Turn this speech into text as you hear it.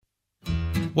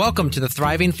Welcome to the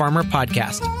Thriving Farmer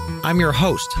Podcast. I'm your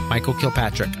host, Michael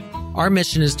Kilpatrick. Our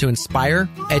mission is to inspire,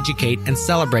 educate, and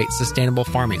celebrate sustainable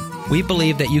farming. We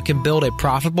believe that you can build a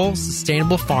profitable,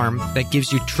 sustainable farm that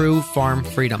gives you true farm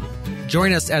freedom.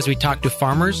 Join us as we talk to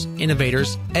farmers,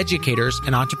 innovators, educators,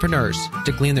 and entrepreneurs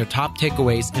to glean their top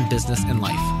takeaways in business and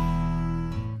life.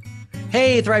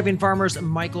 Hey, Thriving Farmers,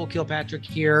 Michael Kilpatrick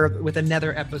here with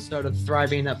another episode of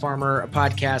Thriving Farmer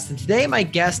Podcast. And today my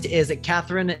guest is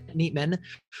Katherine Nietmann,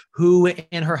 who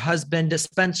and her husband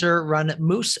Spencer run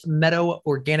Moose Meadow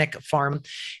Organic Farm.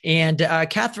 And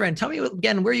Katherine, tell me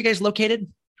again, where are you guys located?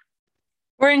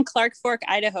 We're in Clark Fork,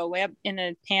 Idaho, way up in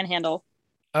the Panhandle.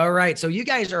 All right. So you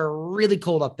guys are really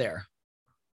cold up there.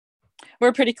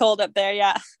 We're pretty cold up there,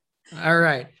 yeah. All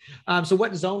right. So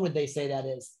what zone would they say that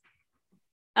is?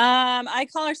 I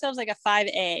call ourselves like a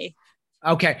 5A.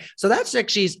 Okay. So that's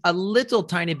actually a little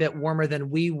tiny bit warmer than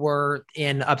we were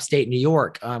in upstate New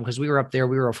York. Because we were up there,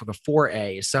 we were for the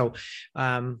 4A. So,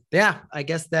 yeah, I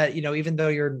guess that, even though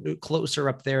you're closer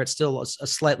up there, it's still a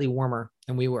slightly warmer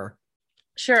than we were.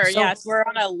 Sure. So, yeah. We're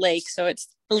on a lake, so it's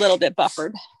a little bit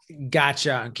buffered.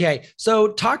 Gotcha. Okay. So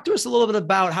talk to us a little bit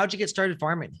about how'd you get started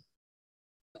farming?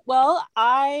 Well,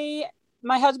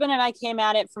 my husband and I came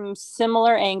at it from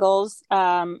similar angles.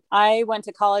 I went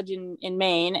to college in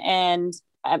Maine, and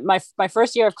at my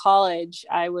first year of college,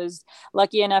 I was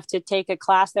lucky enough to take a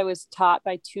class that was taught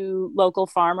by two local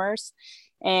farmers.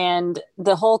 And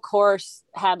the whole course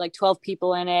had like 12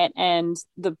 people in it. And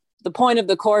the point of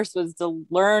the course was to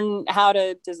learn how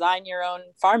to design your own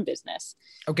farm business.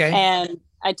 Okay. And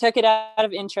I took it out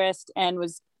of interest and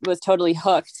was totally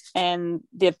hooked. And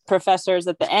the professors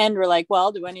at the end were like,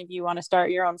 well, do any of you want to start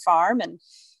your own farm? And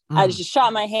I just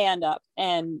shot my hand up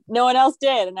and no one else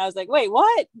did. And I was like, wait,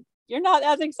 what? You're not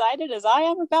as excited as I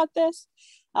am about this?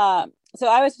 So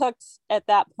I was hooked at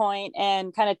that point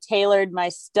and kind of tailored my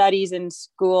studies in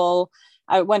school.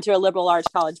 I went to a liberal arts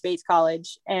college, Bates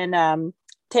College, and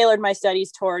tailored my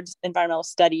studies towards environmental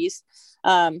studies.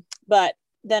 But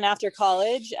then after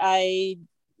college, I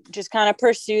just kind of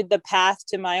pursued the path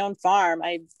to my own farm.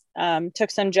 I took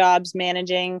some jobs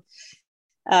managing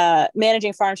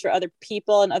farms for other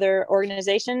people and other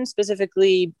organizations,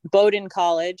 specifically Bowdoin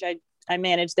College. I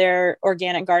managed their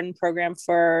organic garden program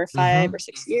for 5 or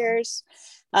 6 years.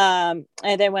 And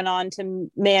then went on to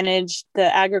manage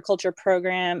the agriculture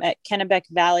program at Kennebec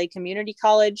Valley Community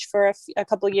College for a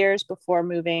couple of years before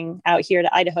moving out here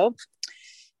to Idaho.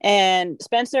 And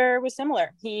Spencer was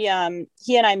similar. He and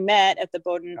I met at the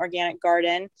Bowdoin Organic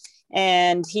Garden,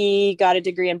 and he got a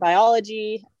degree in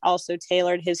biology, also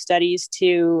tailored his studies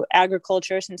to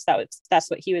agriculture since that's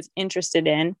what he was interested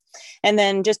in. And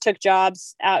then just took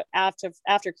jobs out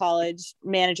after college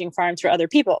managing farms for other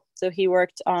people. So he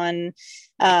worked on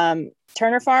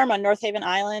Turner Farm on North Haven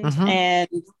Island, and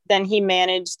then he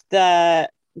managed the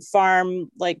farm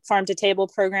to table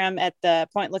program at the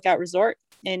Point Lookout Resort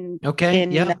in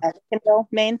Kendall,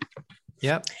 Maine.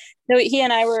 Yep. So he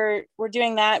and I were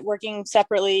doing that, working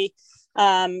separately,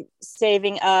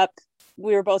 saving up.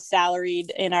 We were both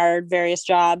salaried in our various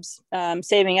jobs,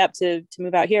 saving up to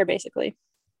move out here, basically.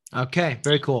 Okay,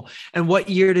 very cool. And what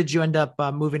year did you end up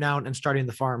moving out and starting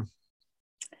the farm?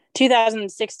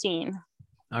 2016.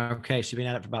 Okay, so you've been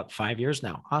at it for about 5 years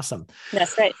now. Awesome.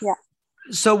 That's right. Yeah.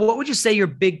 So what would you say your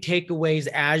big takeaways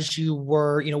as you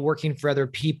were, working for other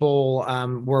people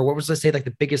were? What was, let's say, like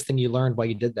the biggest thing you learned while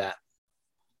you did that?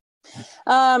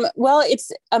 Well,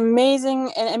 it's an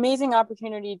amazing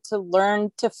opportunity to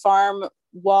learn to farm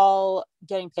while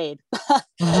getting paid,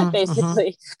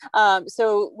 basically.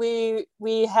 So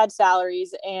we had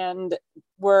salaries and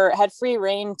had free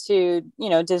reign to,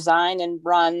 design and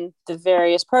run the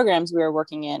various programs we were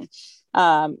working in.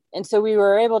 And so we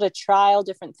were able to trial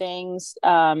different things,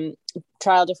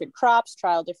 trial different crops,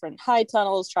 trial different high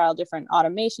tunnels, trial different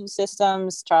automation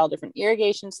systems, trial different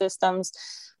irrigation systems,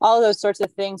 all of those sorts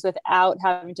of things without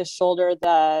having to shoulder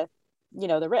the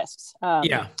risks.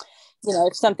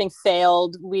 If something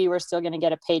failed, we were still going to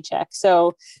get a paycheck.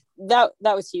 So that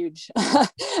was huge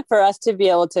for us to be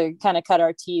able to kind of cut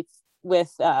our teeth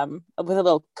with a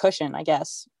little cushion, I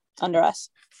guess, under us.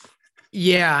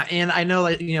 Yeah. And I know,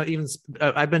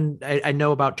 I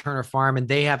know about Turner Farm, and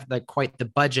they have quite the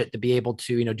budget to be able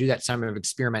to, do that sort of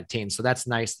experimenting. So that's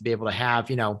nice to be able to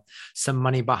have, some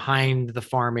money behind the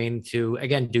farming to,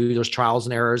 again, do those trials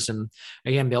and errors and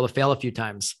again, be able to fail a few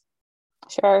times.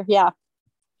 Sure. Yeah.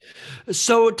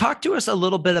 So talk to us a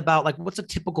little bit about what's a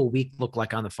typical week look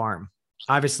like on the farm?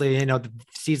 Obviously, the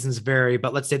seasons vary,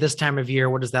 but let's say this time of year,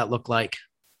 what does that look like?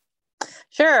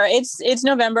 Sure. It's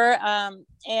November.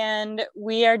 And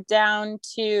we're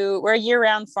a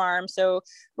year-round farm. So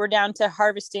we're down to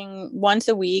harvesting once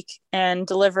a week and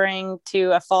delivering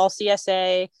to a fall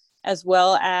CSA, as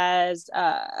well as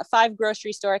 5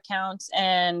 grocery store accounts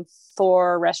and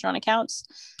 4 restaurant accounts.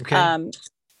 Okay.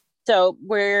 So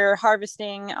we're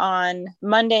harvesting on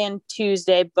Monday and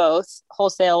Tuesday. Both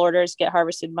wholesale orders get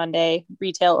harvested Monday.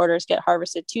 Retail orders get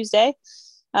harvested Tuesday.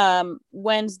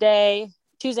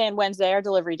 Tuesday and Wednesday are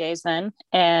delivery days then.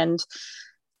 And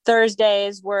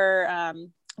Thursdays we're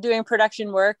doing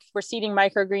production work. We're seeding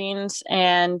microgreens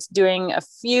and doing a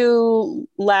few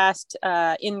last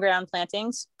in-ground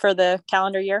plantings for the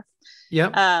calendar year.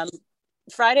 Yep.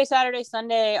 Friday, Saturday,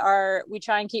 Sunday we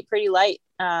try and keep pretty light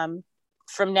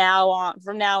from now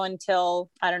until,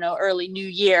 I don't know, early new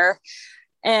year.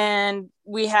 And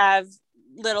we have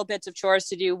little bits of chores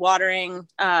to do, watering,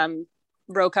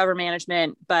 row cover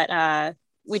management, but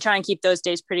we try and keep those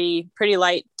days pretty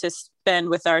light to spend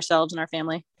with ourselves and our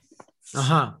family.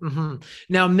 Mm-hmm.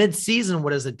 Now, mid-season, what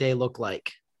does a day look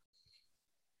like?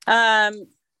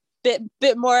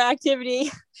 Bit more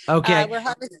activity. Okay. We're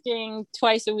harvesting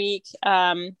twice a week.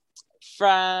 We're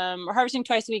harvesting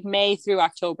twice a week, May through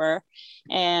October,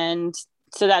 and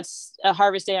so that's a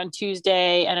harvest day on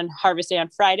Tuesday and a harvest day on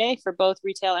Friday for both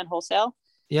retail and wholesale.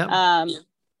 Yeah.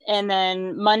 And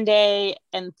then Monday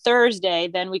and Thursday,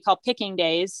 then we call picking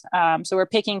days. So we're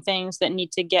picking things that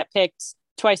need to get picked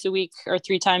twice a week or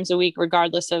 3 times a week,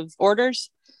 regardless of orders.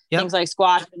 Yep. Things like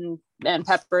squash and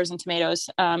peppers and tomatoes,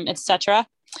 etc.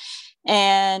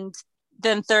 And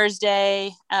then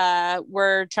Thursday,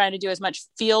 we're trying to do as much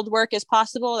field work as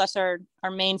possible. That's our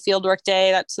main field work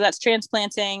day. That's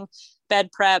transplanting,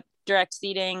 bed prep, direct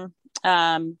seeding,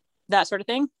 that sort of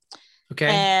thing. Okay.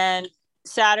 And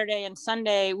Saturday and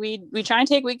Sunday, we try and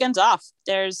take weekends off.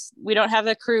 We don't have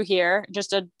a crew here,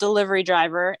 just a delivery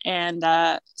driver, and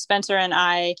Spencer and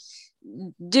I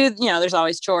do, there's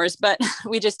always chores, but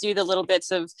we just do the little bits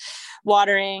of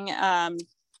watering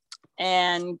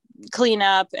and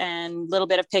cleanup and little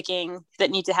bit of picking that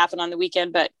need to happen on the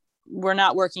weekend, but we're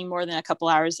not working more than a couple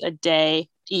hours a day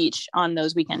each on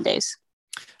those weekend days.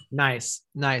 Nice.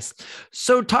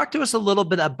 So talk to us a little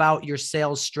bit about your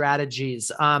sales strategies.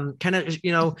 Kind of,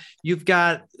 you've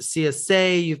got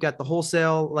CSA, you've got the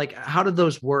wholesale, like how do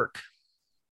those work?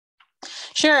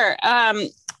 Sure.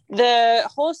 The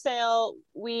wholesale,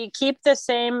 we keep the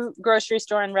same grocery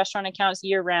store and restaurant accounts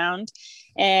year round.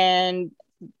 And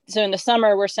so in the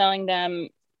summer, we're selling them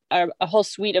a whole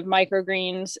suite of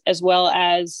microgreens, as well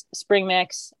as spring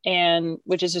mix,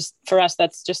 which is just, for us,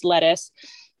 that's just lettuce.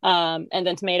 And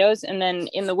then tomatoes. And then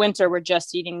in the winter, we're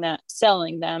just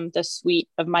selling them the suite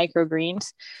of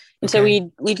microgreens. And so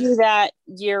we do that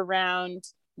year round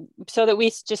so that we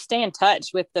just stay in touch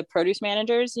with the produce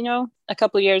managers. A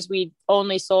couple of years we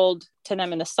only sold to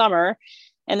them in the summer.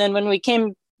 And then when we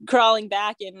came crawling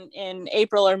back in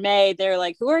April or May, they're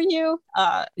like, who are you?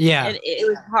 And it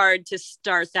was hard to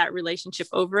start that relationship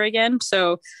over again.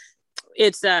 So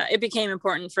it became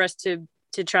important for us to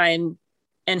try and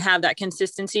have that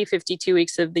consistency 52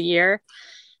 weeks of the year.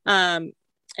 And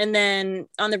then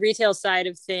on the retail side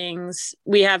of things,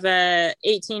 we have a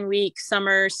 18-week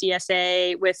summer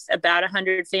CSA with about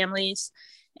 100 families.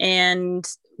 And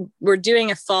we're doing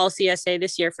a fall CSA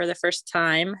this year for the first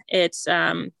time. It's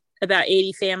about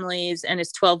 80 families and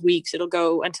it's 12 weeks. It'll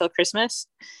go until Christmas.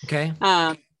 Okay.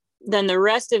 Then the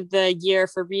rest of the year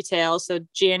for retail, so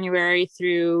January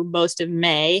through most of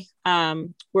May,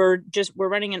 we're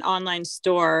running an online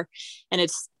store, and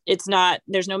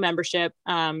there's no membership.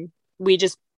 We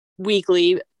just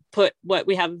weekly put what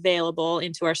we have available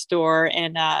into our store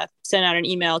and send out an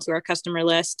email to our customer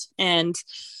list. And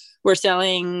we're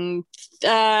selling,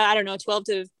 $1,200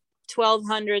 to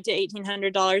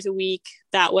 $1,800 a week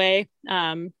that way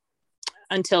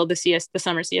until the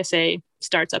summer CSA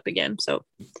starts up again. So.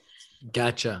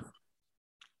 Gotcha.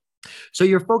 So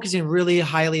you're focusing really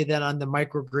highly then on the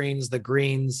microgreens, the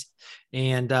greens,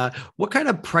 and what kind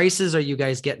of prices are you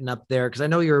guys getting up there? Because I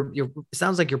know it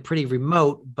sounds like you're pretty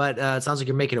remote, but it sounds like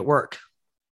you're making it work.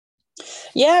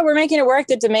 Yeah, we're making it work.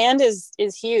 The demand is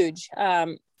huge.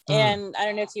 And I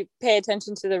don't know if you pay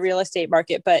attention to the real estate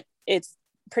market, but it's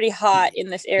pretty hot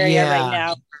in this area right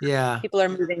now. Yeah. People are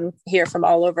moving here from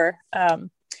all over.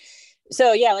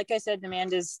 So yeah, like I said,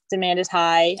 demand is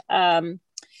high. So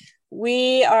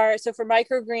for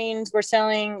microgreens, we're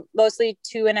selling mostly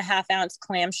 2.5 ounce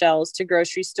clamshells to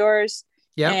grocery stores.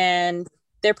 Yeah. And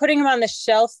they're putting them on the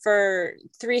shelf for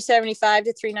 $3.75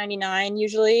 to $3.99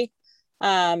 usually.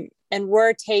 And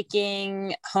we're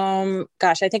taking home,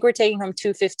 I think we're taking home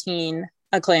 $2.15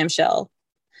 a clamshell.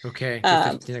 Okay.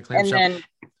 215 a And clamshell. then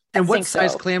And I what think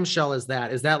size so. clamshell is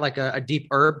that? Is that like a deep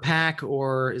herb pack,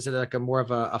 or is it like a more of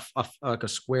like a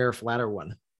square, flatter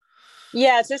one?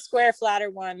 Yeah, it's a square, flatter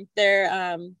one.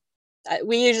 They're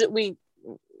we usually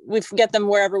we get them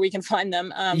wherever we can find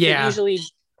them. But Yeah. usually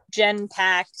Gen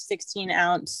Pack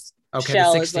 16-ounce Okay. The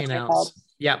shell is what 16 they're called. ounce.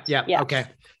 Yep. Yep. Yeah. Okay.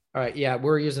 All right. Yeah.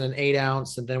 We're using an 8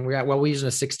 ounce, and then we're using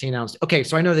a 16 ounce. Okay.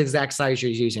 So I know the exact size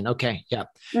you're using. Okay. Yeah.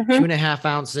 Mm-hmm. 2.5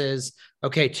 ounces.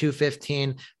 Okay.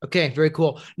 215. Okay. Very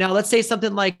cool. Now let's say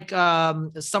something like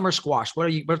summer squash.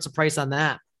 What's the price on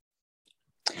that?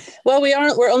 Well,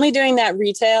 we're only doing that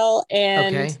retail,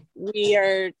 and Okay.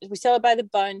 we sell it by the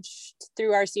bunch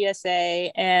through our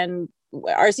CSA, and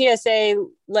our CSA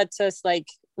lets us, like,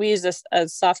 we use a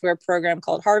software program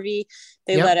called Harvey.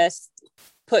 They Yep. let us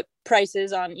put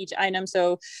prices on each item.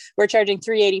 So we're charging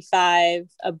 $385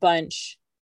 a bunch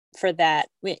for that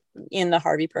in the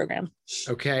Harvey program.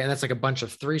 Okay. And that's like a bunch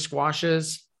of 3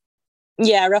 squashes.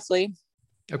 Yeah, roughly.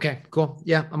 Okay, cool.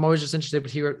 Yeah, I'm always just interested to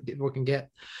hear what people can get.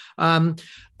 All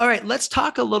right, let's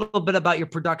talk a little bit about your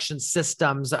production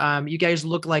systems. You guys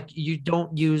look like you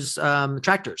don't use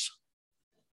tractors.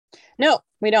 No,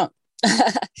 we don't.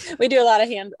 We do a lot of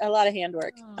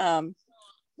handwork.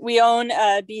 We own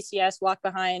a BCS walk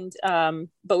behind,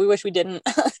 but we wish we didn't.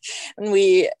 And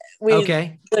we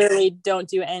Okay. literally don't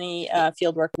do any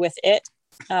field work with it.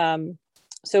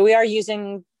 So we are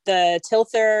using the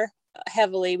tilther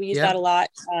heavily. We use that a lot.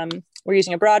 We're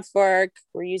using a broad fork.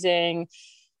 We're using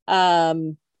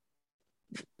hand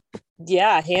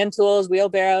tools,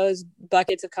 wheelbarrows,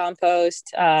 buckets of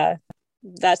compost,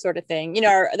 that sort of thing. You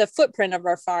know, the footprint of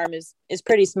our farm is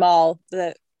pretty small.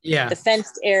 The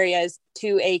fenced area is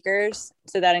 2 acres.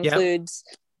 So that includes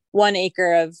 1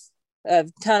 acre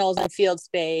of tunnels and field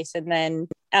space, and then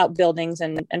outbuildings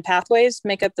and pathways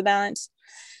make up the balance.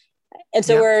 And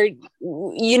so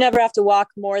you never have to walk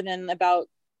more than about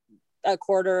a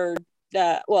quarter,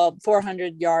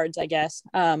 400 yards, I guess,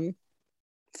 to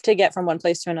get from one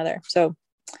place to another. So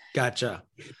gotcha.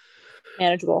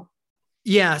 Manageable.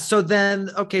 Yeah. So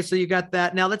then, okay. So you got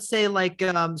that. Now let's say like,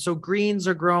 so greens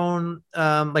are grown,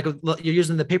 like you're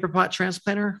using the paper pot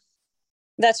transplanter.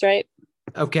 That's right.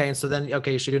 Okay. And so then,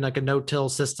 okay, so you're doing like a no-till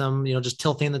system, just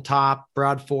tilting the top,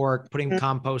 broad fork, putting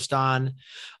compost on.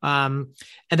 And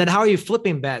then how are you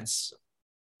flipping beds?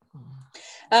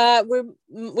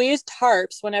 We use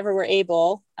tarps whenever we're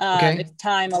able, if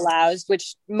time allows,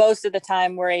 which most of the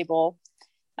time we're able.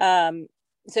 So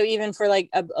even for like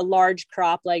a large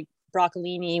crop like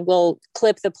broccolini, we'll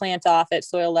clip the plant off at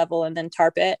soil level and then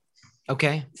tarp it.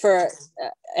 Okay. For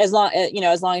as long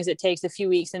as it takes a few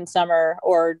weeks in summer,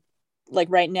 or like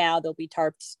right now they'll be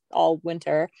tarped all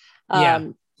winter.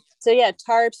 So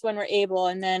tarps when we're able,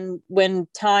 and then when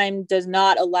time does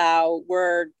not allow,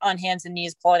 we're on hands and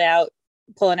knees pulling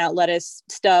out lettuce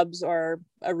stubs or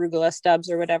arugula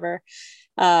stubs or whatever,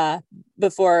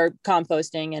 before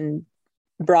composting and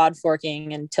broad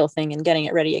forking and tilthing and getting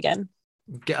it ready again.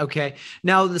 Okay.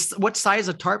 Now what size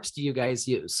of tarps do you guys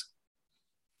use?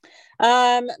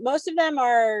 Most of them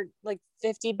are like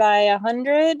 50 by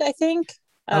 100, I think.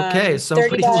 Okay. So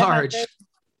pretty large.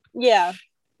 Yeah.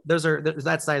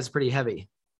 That size is pretty heavy.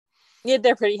 Yeah,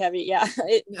 they're pretty heavy. Yeah.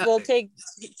 It will take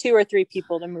 2 or 3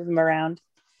 people to move them around.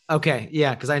 Okay.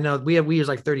 Yeah. Cause I know we use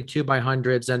like 32 by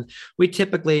 100s, and we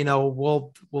typically,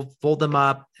 we'll fold them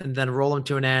up and then roll them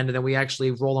to an end. And then we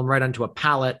actually roll them right onto a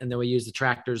pallet, and then we use the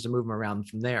tractors to move them around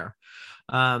from there.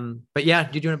 But yeah,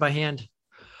 you're doing it by hand.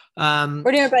 We're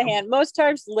doing it by hand. Most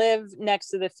tarps live next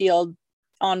to the field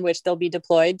on which they'll be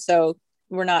deployed. So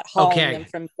we're not hauling them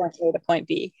from point A to point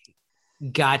B.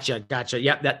 Gotcha.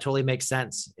 Yep. That totally makes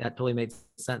sense.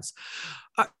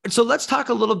 So let's talk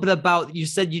a little bit about, you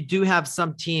said you do have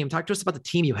some team. Talk to us about the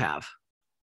team you have.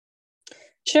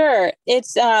 Sure.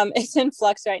 It's in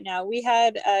flux right now. We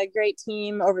had a great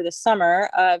team over the summer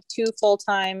of 2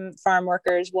 full-time farm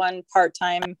workers, 1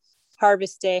 part-time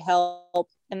harvest day help,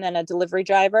 and then a delivery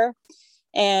driver.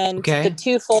 And the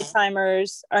 2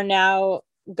 full-timers are now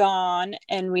gone,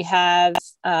 and we have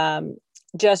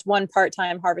just 1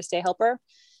 part-time harvest day helper.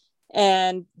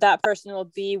 And that person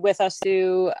will be with us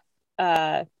through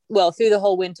the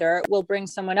whole winter. We'll bring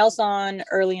someone else on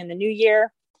early in the new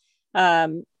year.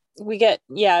 It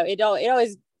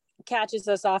always catches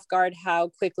us off guard how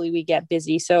quickly we get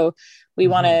busy. So we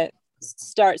want to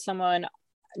start someone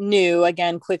new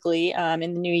again quickly in the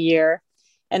new year.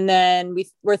 And then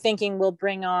we're thinking we'll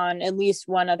bring on at least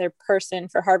 1 other person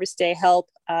for harvest day help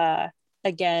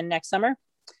again next summer.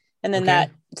 And then that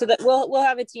we'll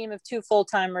have a team of 2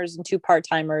 full-timers and 2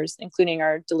 part-timers, including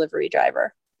our delivery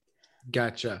driver.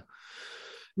 Gotcha.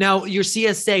 Now, your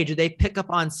CSA, do they pick up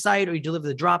on site or you deliver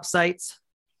the drop sites?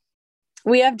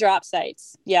 We have drop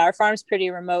sites. Yeah, our farm's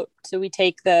pretty remote, so we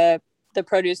take the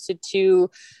produce to two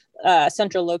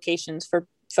central locations for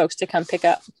folks to come pick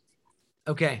up.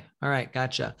 Okay. All right.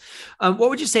 Gotcha. What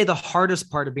would you say the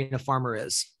hardest part of being a farmer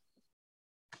is?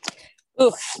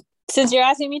 Oof. Since you're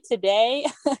asking me today,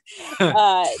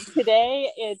 today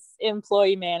it's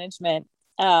employee management.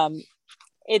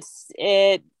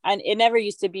 It never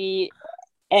used to be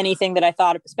anything that I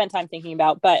spent time thinking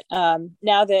about, but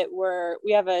now that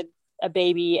we have a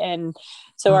baby, and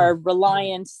so our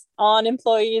reliance on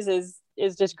employees is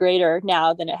just greater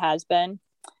now than it has been,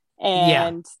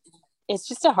 and it's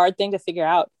just a hard thing to figure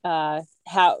out.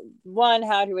 How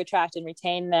to attract and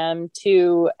retain them,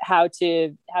 to how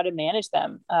to manage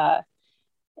them.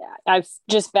 I've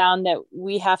just found that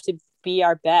we have to be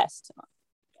our best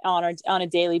on a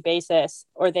daily basis,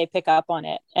 or they pick up on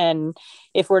it. And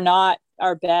if we're not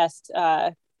our best,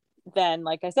 then,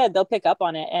 like I said, they'll pick up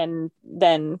on it, and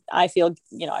then I feel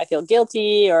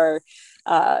guilty, or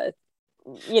feel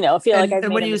like I've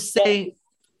made a mistake.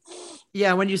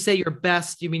 When you say your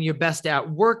best, you mean your best at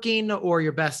working or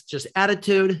your best just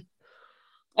attitude?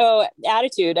 Oh,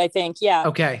 attitude, I think. Yeah.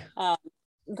 Okay.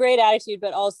 Great attitude,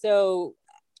 but also,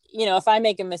 if I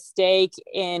make a mistake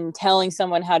in telling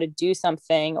someone how to do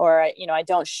something, or, I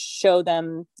don't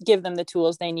give them the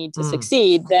tools they need to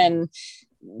succeed, then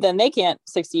they can't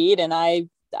succeed. And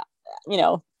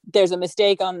there's a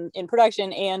mistake in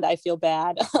production and I feel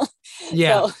bad.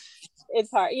 Yeah. So it's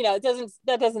hard.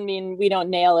 That doesn't mean we don't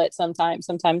nail it sometimes.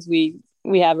 Sometimes we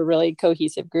have a really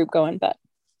cohesive group going, but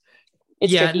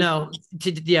it's tricky.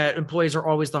 Employees are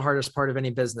always the hardest part of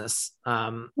any business.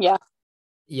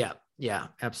 Yeah,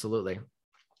 absolutely.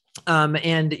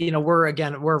 And we're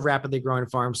a rapidly growing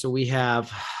farm, so we have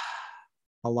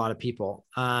a lot of people.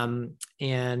 Just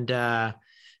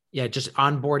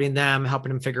onboarding them,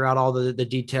 helping them figure out all the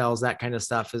details, that kind of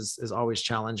stuff is always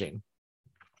challenging.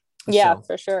 Yeah,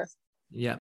 for sure.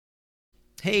 Yeah.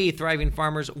 Hey, thriving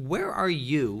farmers, where are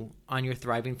you on your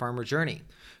thriving farmer journey?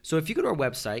 So if you go to our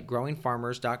website,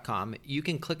 growingfarmers.com, you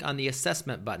can click on the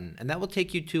assessment button, and that will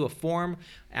take you to a form,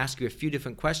 ask you a few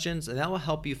different questions, and that will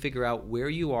help you figure out where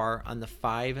you are on the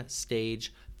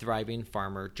 5-stage thriving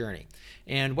farmer journey.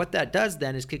 And what that does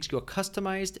then is kicks you a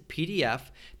customized PDF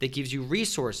that gives you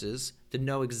resources to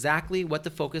know exactly what to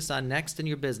focus on next in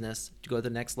your business to go to the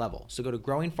next level. So go to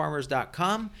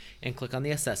growingfarmers.com and click on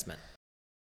the assessment.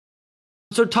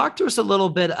 So talk to us a little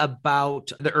bit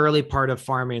about the early part of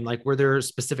farming. Like, were there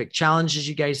specific challenges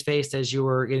you guys faced as you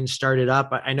were getting started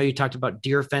up? I know you talked about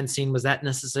deer fencing. Was that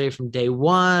necessary from day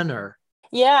one, or?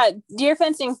 Yeah, deer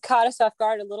fencing caught us off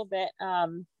guard a little bit.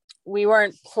 We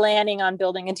weren't planning on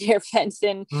building a deer fence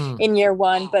in year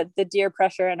one, but the deer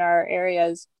pressure in our area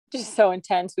is just so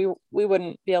intense. We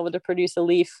wouldn't be able to produce a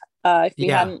leaf if we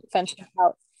hadn't fenced it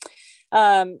out.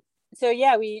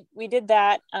 We did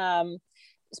that.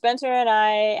 Spencer and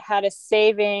I had a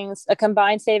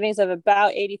combined savings of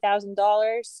about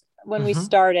 $80,000 when we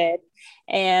started,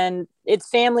 and it's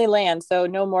family land, so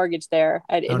no mortgage there.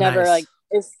 It never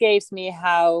escapes me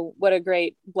what a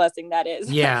great blessing that is.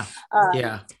 Yeah.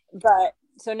 But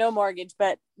so no mortgage,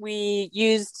 but we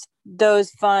used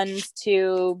those funds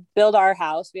to build our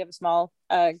house. We have a small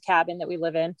cabin that we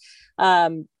live in.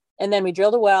 And then we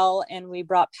drilled a well and we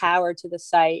brought power to the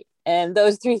site, and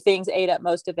those three things ate up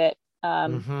most of it.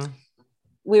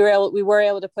 We were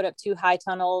able to put up 2 high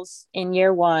tunnels in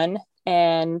year one,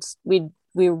 and we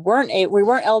weren't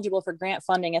eligible for grant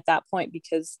funding at that point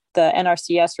because the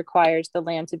NRCS requires the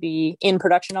land to be in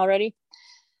production already.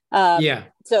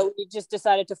 So we just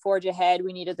decided to forge ahead.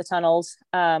 We needed the tunnels.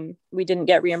 We didn't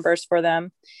get reimbursed for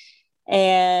them.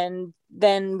 And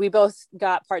then we both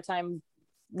got part-time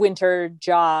winter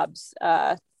jobs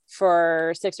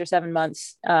for 6 or 7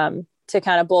 months to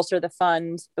kind of bolster the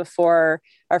funds before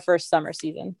our first summer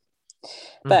season.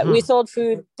 But we sold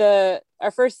food.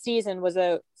 Our first season was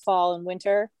a fall and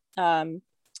winter. And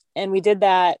we did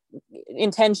that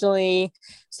intentionally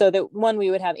so that, one,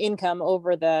 we would have income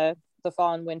over the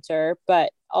fall and winter,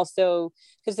 but also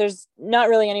because there's not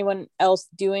really anyone else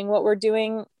doing what we're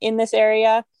doing in this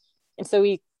area. And so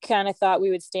we kind of thought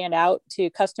we would stand out to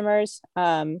customers.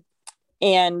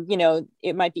 And,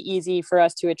 it might be easy for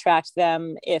us to attract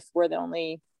them if we're the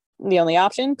only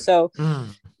option. So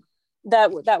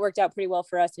that worked out pretty well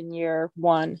for us in year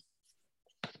one.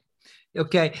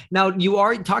 Okay. Now, you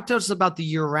already talked to us about the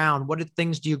year round. What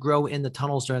things do you grow in the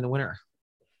tunnels during the winter?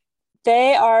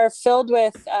 They are filled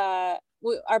with, our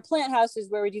plant house is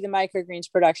where we do the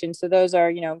microgreens production. So those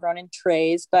are, grown in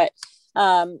trays, but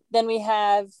then we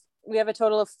have a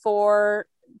total of 4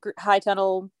 high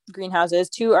tunnel greenhouses.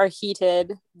 2 are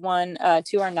heated, 2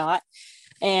 are not.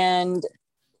 And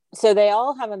so they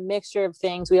all have a mixture of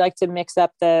things. We like to mix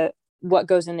up what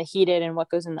goes in the heated and what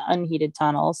goes in the unheated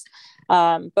tunnels.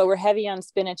 But we're heavy on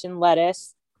spinach and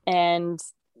lettuce, and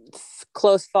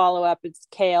close follow-up, it's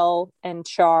kale and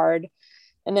chard.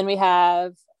 And then we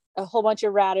have a whole bunch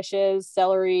of radishes,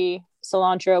 celery,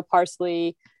 cilantro,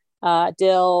 parsley,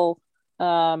 dill,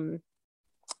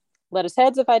 lettuce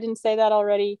heads, if I didn't say that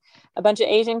already, a bunch of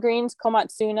Asian greens.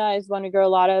 Komatsuna is one we grow a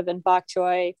lot of, and bok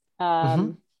choy.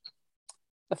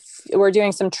 We're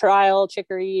doing some trial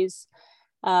chicories.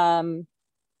 That's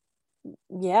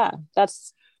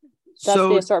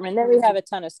the assortment. Then we have a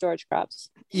ton of storage crops.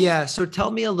 Yeah. So tell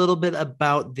me a little bit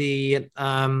about the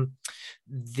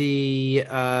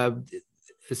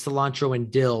cilantro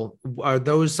and dill. Are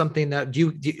those something that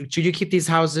should you keep these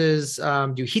houses?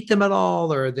 Do you heat them at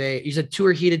all, or you said 2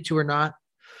 are heated, 2 are not?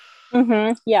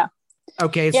 Yeah.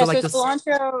 Okay. Yeah. So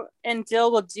cilantro and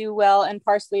dill will do well, and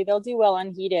parsley, they'll do well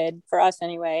unheated for us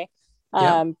anyway.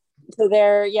 So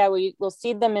we'll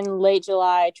seed them in late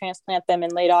July, transplant them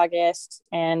in late August,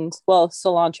 and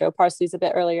cilantro, parsley's a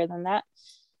bit earlier than that.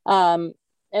 And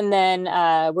then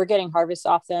we're getting harvest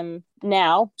off them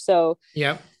now. So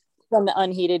from the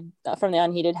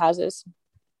unheated houses.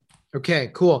 Okay,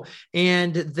 cool.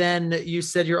 And then you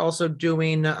said you're also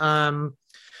doing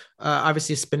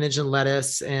obviously spinach and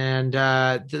lettuce and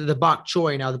the bok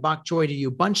choy. Now the bok choy, do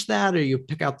you bunch that, or you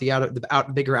pick out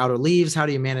the bigger outer leaves? How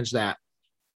do you manage that?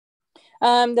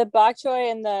 The bok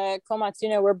choy and the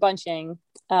komatsuna we're bunching.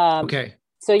 Okay.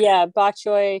 So yeah, bok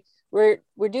choy,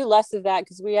 we do less of that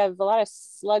because we have a lot of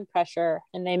slug pressure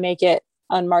and they make it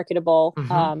unmarketable.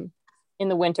 In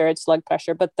the winter, it's slug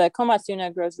pressure, but the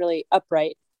komatsuna grows really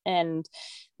upright, and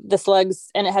the slugs,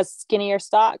 and it has skinnier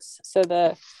stalks, so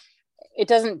it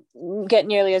doesn't get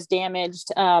nearly as damaged.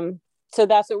 So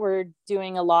that's what we're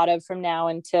doing a lot of from now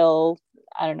until,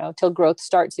 I don't know, till growth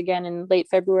starts again in late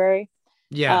February.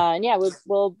 We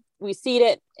seed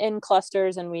it in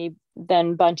clusters, and we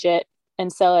then bunch it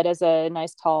and sell it as a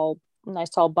nice tall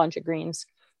bunch of greens.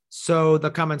 So the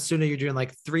komatsuna, you're doing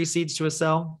like 3 seeds to a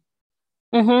cell?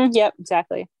 Yep,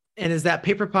 exactly. And is that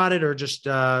paper potted or just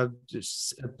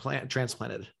plant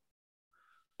transplanted?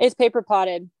 It's paper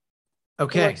potted.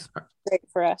 Okay. It works great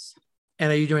for us.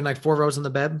 And are you doing like 4 rows in the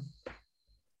bed?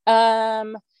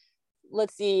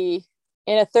 Let's see.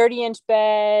 In a 30-inch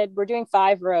bed, we're doing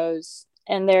 5 rows,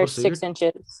 and they're 6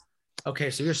 inches. Okay,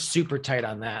 so you're super tight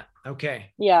on that.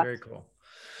 Okay. Yeah. Very cool.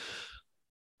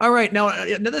 All right. Now,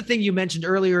 another thing you mentioned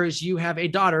earlier is you have a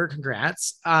daughter.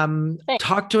 Congrats.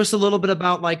 Talk to us a little bit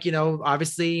about,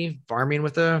 obviously farming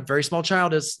with a very small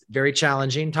child is very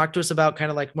challenging. Talk to us about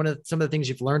kind of like some of the things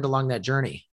you've learned along that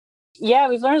journey. Yeah,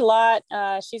 we've learned a lot.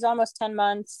 She's almost 10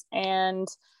 months, and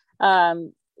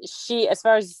she, as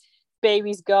far as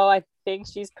babies go, I think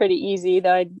she's pretty easy,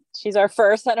 though she's our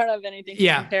first. I don't have anything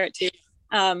to compare it to.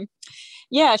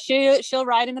 She'll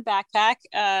ride in the backpack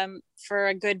for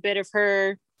a good bit of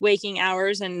her waking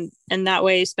hours, and that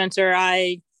way Spencer or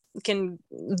I can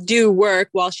do work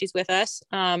while she's with us.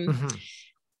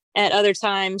 At other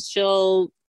times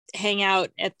she'll hang out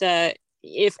at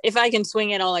if I can swing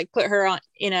it, I'll put her on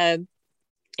in a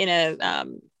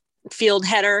field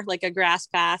header, like a grass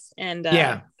path, and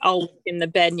I'll walk in the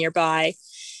bed nearby.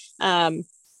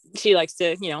 She likes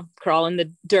to, crawl in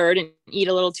the dirt and eat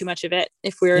a little too much of it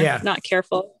if we're not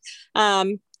careful.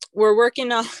 We're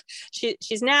working on,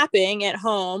 she's napping at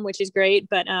home, which is great,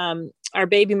 but our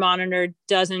baby monitor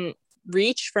doesn't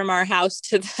reach from our house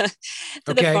to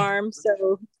the farm.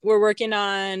 So we're working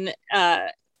on,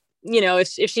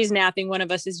 if she's napping, one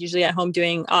of us is usually at home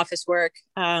doing office work,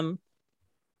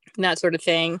 that sort of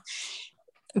thing.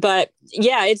 But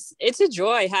yeah, it's a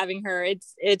joy having her.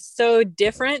 It's so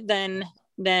different than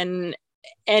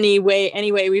any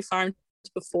way we farmed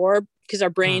before, because our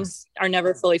brains are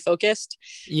never fully focused.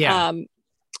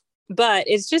 But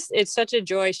it's such a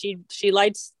joy. She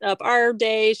lights up our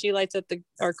day, she lights up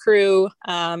our crew,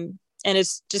 and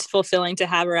it's just fulfilling to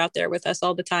have her out there with us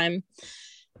all the time.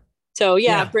 So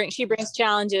she brings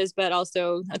challenges, but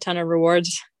also a ton of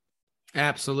rewards.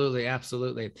 Absolutely.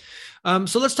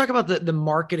 So let's talk about the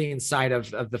marketing side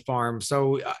of the farm.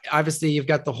 So obviously you've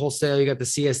got the wholesale, you got the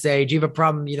CSA. Do you have a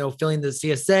problem, filling the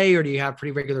CSA, or do you have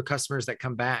pretty regular customers that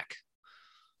come back?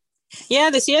 Yeah,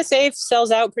 the CSA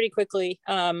sells out pretty quickly.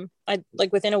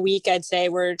 Within a week, I'd say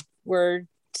we're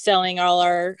selling all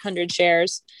our 100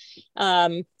 shares.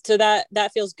 So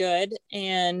that feels good.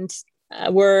 And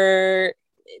the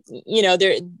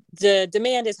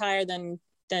demand is higher than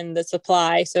the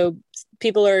supply. So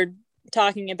people are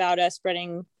talking about us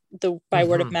spreading by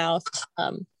word of mouth.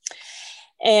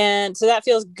 And so that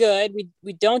feels good.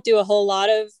 We don't do a whole lot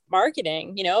of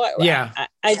marketing,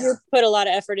 I do put a lot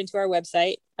of effort into our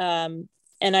website.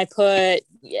 And I put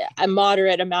a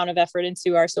moderate amount of effort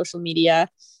into our social media.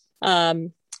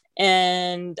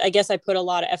 And I guess I put a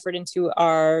lot of effort into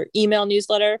our email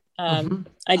newsletter.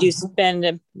 I do spend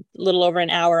a little over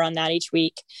an hour on that each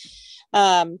week.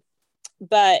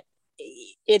 But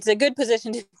it's a good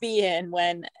position to be in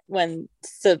when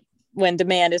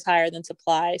demand is higher than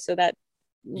supply. So that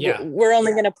we're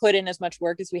only going to put in as much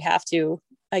work as we have to,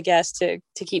 I guess, to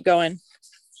keep going.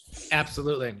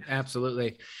 Absolutely.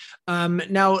 Absolutely.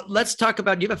 Now let's talk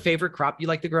about, do you have a favorite crop you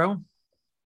like to grow?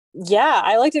 Yeah,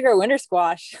 I like to grow winter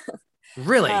squash.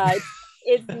 Really?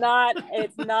 It's not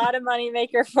a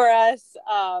moneymaker for us,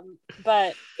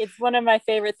 but it's one of my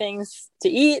favorite things to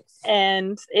eat,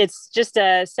 and it's just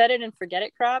a set it and forget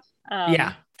it crop.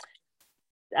 I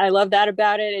love that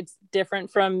about it. It's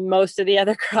different from most of the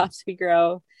other crops we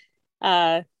grow. We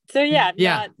don't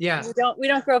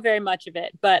grow very much of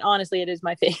it, but honestly, it is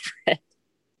my favorite.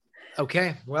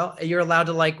 Okay. Well, you're allowed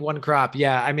to like one crop.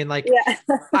 Yeah. I mean,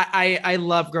 I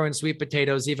love growing sweet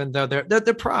potatoes, even though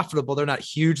they're profitable. They're not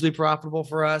hugely profitable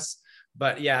for us,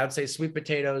 but yeah, I would say sweet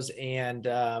potatoes and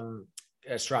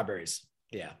strawberries.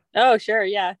 Yeah. Oh, sure.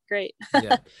 Yeah. Great.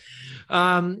 Yeah.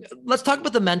 Let's talk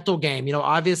about the mental game.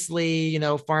 Obviously,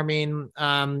 farming,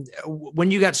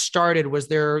 when you got started, was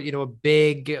there, a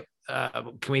big,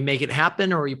 can we make it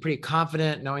happen? Or are you pretty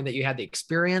confident knowing that you had the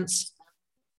experience?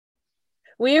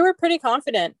 We were pretty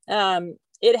confident.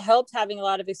 It helped having a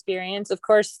lot of experience. Of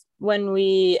course, when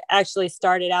we actually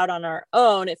started out on our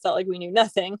own, it felt like we knew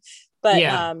nothing,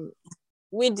 but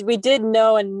we did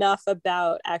know enough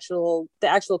about the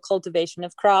actual cultivation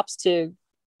of crops to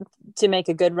make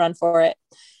a good run for it.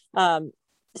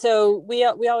 So we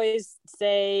always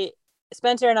say,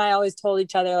 Spencer and I always told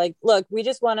each other, like, look, we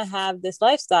just want to have this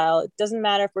lifestyle. It doesn't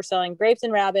matter if we're selling grapes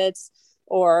and rabbits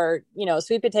or,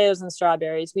 sweet potatoes and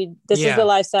strawberries. This is the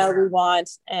lifestyle we want,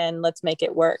 and let's make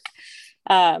it work.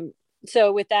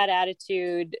 So with that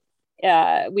attitude,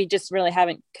 we just really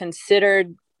haven't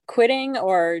considered quitting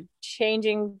or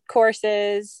changing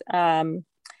courses. I'd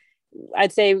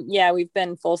say, we've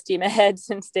been full steam ahead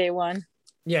since day one.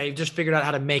 Yeah. You've just figured out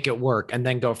how to make it work and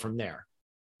then go from there.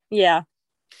 Yeah.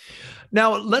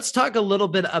 Now let's talk a little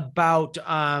bit about,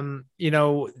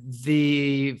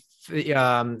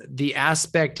 the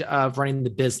aspect of running the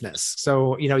business.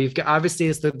 So, you've got, obviously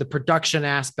it's the production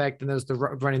aspect, and there's the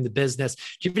running the business. Do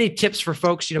you have any tips for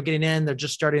folks, getting in, they're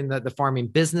just starting the farming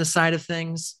business side of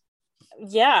things?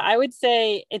 Yeah, I would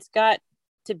say it's got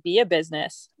to be a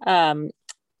business.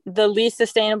 The least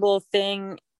sustainable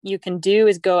thing you can do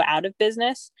is go out of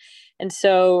business. And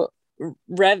so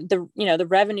the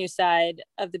revenue side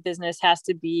of the business has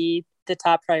to be the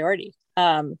top priority.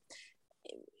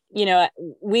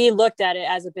 We looked at it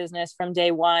as a business from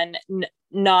day one,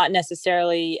 not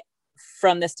necessarily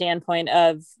from the standpoint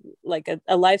of like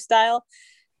a lifestyle,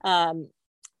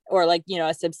 or like,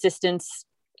 a subsistence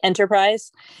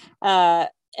enterprise. And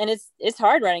it's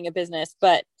hard running a business,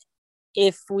 but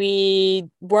if we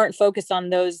weren't focused on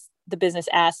the business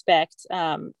aspect,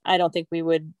 I don't think we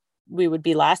would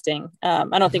be lasting.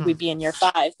 I don't think we'd be in year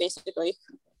 5, basically.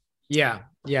 Yeah.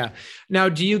 Yeah. Now,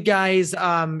 do you guys,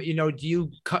 do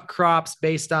you cut crops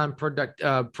based on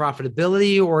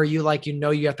profitability, or are you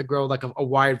you have to grow like a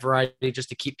wide variety just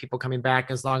to keep people coming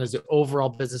back? As long as the overall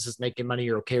business is making money,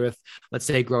 you're okay with, let's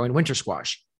say, growing winter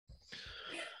squash?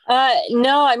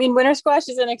 No, I mean, winter squash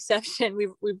is an exception.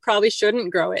 We probably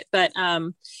shouldn't grow it, but,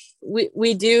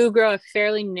 we do grow a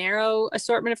fairly narrow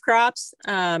assortment of crops.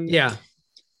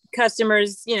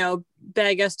 Customers,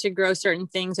 beg us to grow certain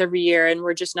things every year, and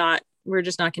we're just not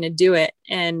going to do it.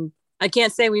 And I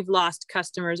can't say we've lost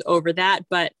customers over that,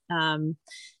 but,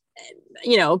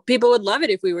 people would love it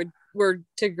if we were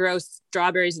to grow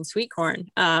strawberries and sweet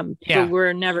corn. But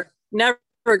we're never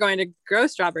going to grow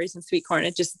strawberries and sweet corn.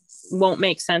 It just won't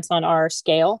make sense on our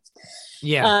scale.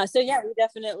 Yeah. We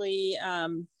definitely,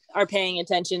 are paying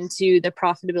attention to the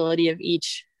profitability of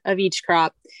each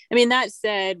crop. I mean, that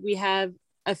said, we have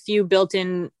a few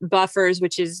built-in buffers,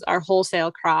 which is our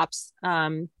wholesale crops.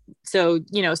 So,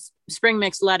 spring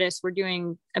mix lettuce, we're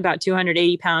doing about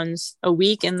 280 pounds a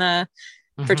week for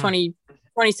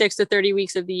 26 to 30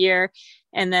 weeks of the year.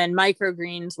 And then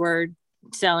microgreens, we're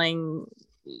selling,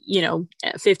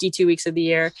 52 weeks of the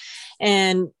year.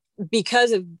 And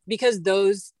because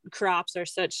those crops are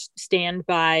such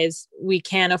standbys, we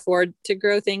can't afford to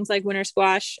grow things like winter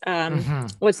squash.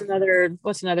 What's another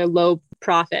low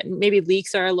profit? Maybe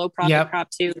leeks are a low profit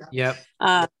crop too. Yep.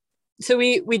 So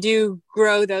we do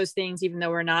grow those things, even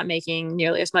though we're not making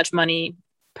nearly as much money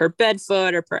per bed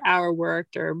foot or per hour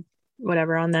worked or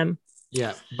whatever on them.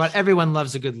 Yeah. But everyone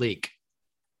loves a good leek.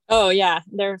 Oh yeah.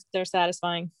 They're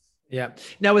satisfying. Yeah.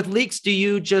 Now with leeks, do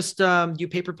you just, you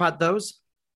paper pot those?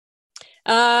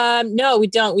 No, we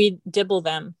don't. We dibble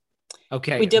them.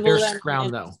 Okay. We dibble Bare them.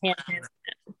 ground though.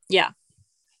 Yeah.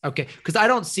 Okay. Cause I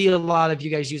don't see a lot of you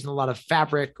guys using a lot of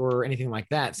fabric or anything like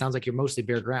that. It sounds like you're mostly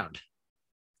bare ground.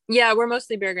 Yeah. We're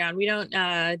mostly bare ground. We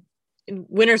don't,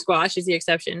 winter squash is the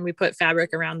exception. We put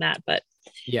fabric around that, but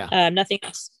yeah, nothing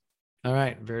else. All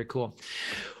right. Very cool.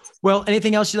 Well,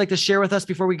 anything else you'd like to share with us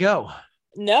before we go?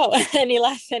 No. Any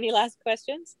last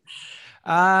questions?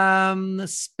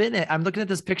 Spinach. I'm looking at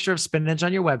this picture of spinach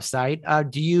on your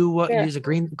website. Do you Sure. use a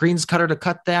greens cutter to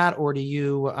cut that, or do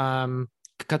you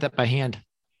cut that by hand?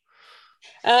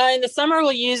 In the summer,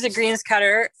 we'll use a greens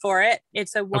cutter for it.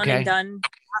 It's a one and done,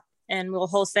 and we'll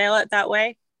wholesale it that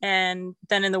way. And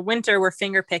then in the winter, we're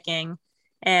finger picking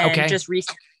and just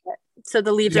reset it. So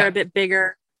the leaves are a bit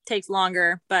bigger, takes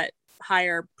longer, but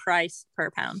higher price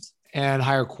per pound. And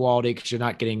higher quality because you're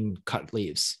not getting cut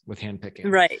leaves with hand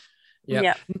picking. Right. Yep.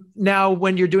 Yeah. Now,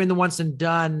 when you're doing the once and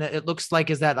done, it looks like,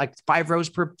 is that like 5 rows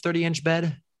per 30-inch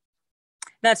bed?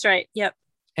 That's right. Yep.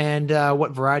 And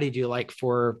what variety do you like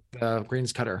for the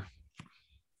greens cutter?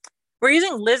 We're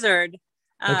using lizard.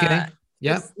 Okay.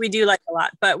 Yeah. We do like a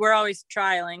lot, but we're always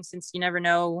trialing since you never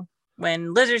know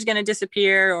when lizard's going to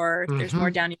disappear or there's more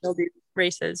downy mildew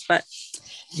races. But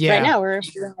right now we're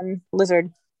on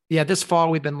lizard. Yeah. This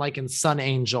fall we've been liking Sun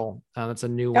Angel. That's a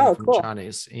new one from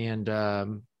Johnny's. And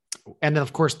then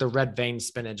of course the red vein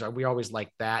spinach. We always like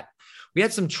that. We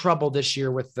had some trouble this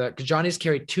year with because Johnny's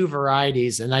carried 2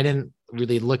 varieties and I didn't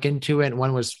really look into it. And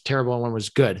one was terrible and one was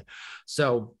good.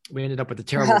 So we ended up with the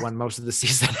terrible one most of the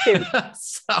season.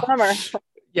 Bummer.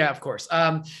 Yeah, of course.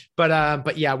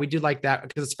 But yeah, we do like that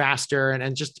because it's faster and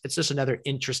it's just another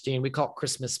interesting, we call it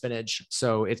Christmas spinach.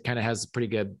 So it kind of has pretty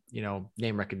good,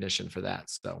 name recognition for that.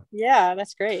 So yeah,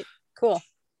 that's great. Cool.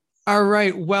 All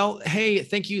right. Well, hey,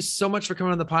 thank you so much for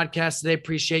coming on the podcast today.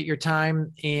 Appreciate your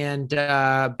time and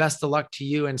best of luck to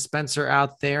you and Spencer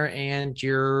out there and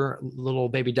your little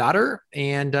baby daughter.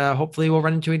 And hopefully we'll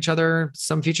run into each other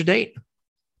some future date.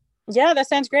 Yeah, that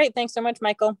sounds great. Thanks so much,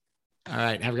 Michael. All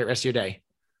right. Have a great rest of your day.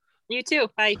 You too.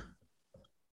 Bye.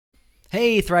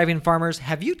 Hey, Thriving Farmers,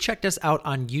 have you checked us out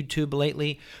on YouTube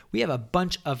lately? We have a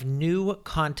bunch of new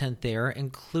content there,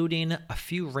 including a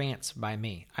few rants by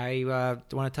me. I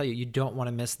want to tell you, you don't want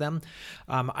to miss them.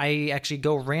 I actually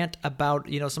go rant about,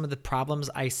 some of the problems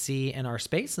I see in our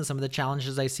space and some of the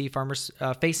challenges I see farmers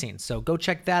facing. So go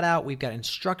check that out. We've got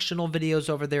instructional videos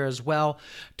over there as well.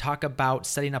 Talk about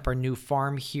setting up our new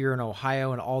farm here in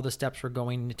Ohio and all the steps we're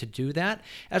going to do that,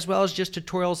 as well as just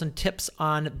tutorials and tips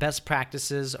on best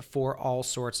practices for all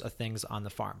sorts of things on the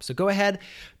farm. So go ahead,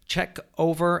 check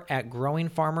over at Growing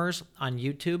Farmers on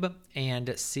YouTube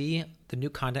and see the new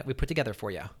content we put together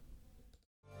for you.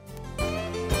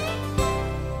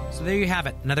 So there you have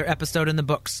it, another episode in the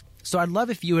books. So I'd love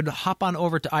if you would hop on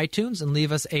over to iTunes and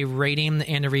leave us a rating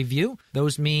and a review.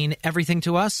 Those mean everything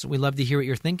to us. We love to hear what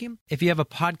you're thinking. If you have a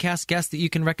podcast guest that you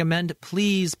can recommend,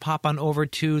 please pop on over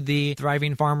to the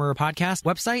Thriving Farmer Podcast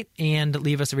website and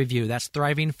leave us a review. That's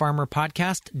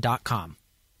thrivingfarmerpodcast.com.